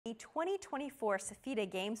The 2024 Safida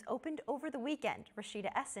Games opened over the weekend. Rashida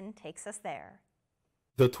Essen takes us there.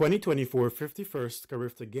 The 2024 51st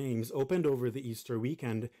CARIFTA Games opened over the Easter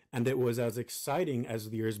weekend, and it was as exciting as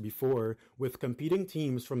the years before, with competing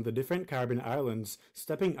teams from the different Caribbean islands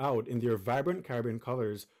stepping out in their vibrant Caribbean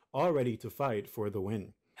colors, all ready to fight for the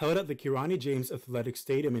win. Held at the Kirani James Athletic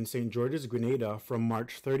Stadium in St. George's, Grenada from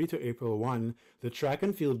March 30 to April 1, the track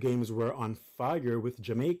and field games were on fire, with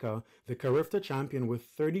Jamaica, the CARIFTA champion with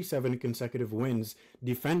 37 consecutive wins,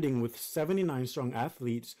 defending with 79 strong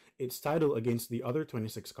athletes its title against the other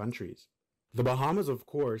 26 countries. The Bahamas, of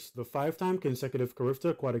course, the 5-time consecutive CARIFTA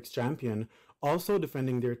Aquatics champion, also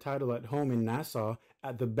defending their title at home in Nassau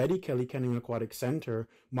at the Betty Kelly Kenning Aquatic Center,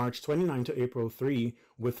 March 29 to April 3,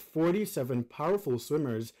 with 47 powerful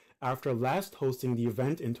swimmers after last hosting the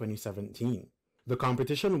event in 2017. The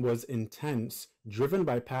competition was intense, driven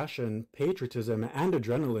by passion, patriotism, and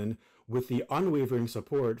adrenaline, with the unwavering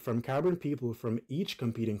support from Caribbean people from each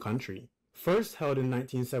competing country. First held in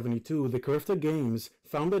 1972, the CARIFTA Games,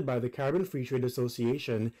 founded by the Caribbean Free Trade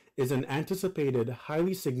Association, is an anticipated,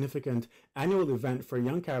 highly significant annual event for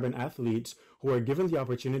young Caribbean athletes who are given the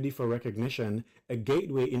opportunity for recognition, a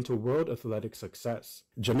gateway into world athletic success.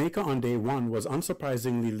 Jamaica on day one was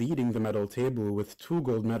unsurprisingly leading the medal table with 2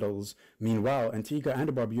 gold medals. Meanwhile, Antigua and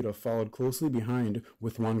Barbuda followed closely behind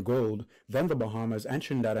with 1 gold, then the Bahamas and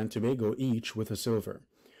Trinidad and Tobago each with a silver.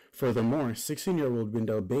 Furthermore, 16-year-old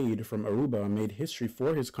Wendell Bade from Aruba made history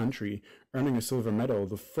for his country, earning a silver medal,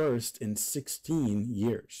 the first in 16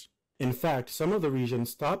 years. In fact, some of the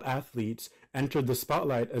region's top athletes entered the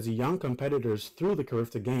spotlight as young competitors through the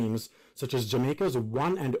CARIFTA Games, such as Jamaica's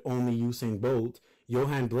one and only Usain Bolt,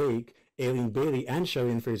 Johan Blake, Aileen Bailey, and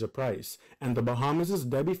Shelly Fraser-Price, and the Bahamas'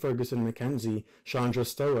 Debbie Ferguson-McKenzie, Chandra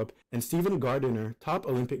Stirrup, and Stephen Gardiner, top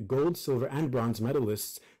Olympic gold, silver, and bronze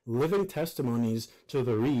medalists, living testimonies to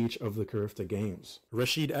the reach of the CARIFTA Games.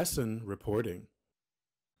 Rashid Essen reporting.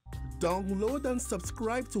 Download and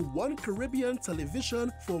subscribe to One Caribbean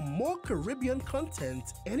Television for more Caribbean content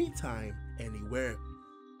anytime, anywhere.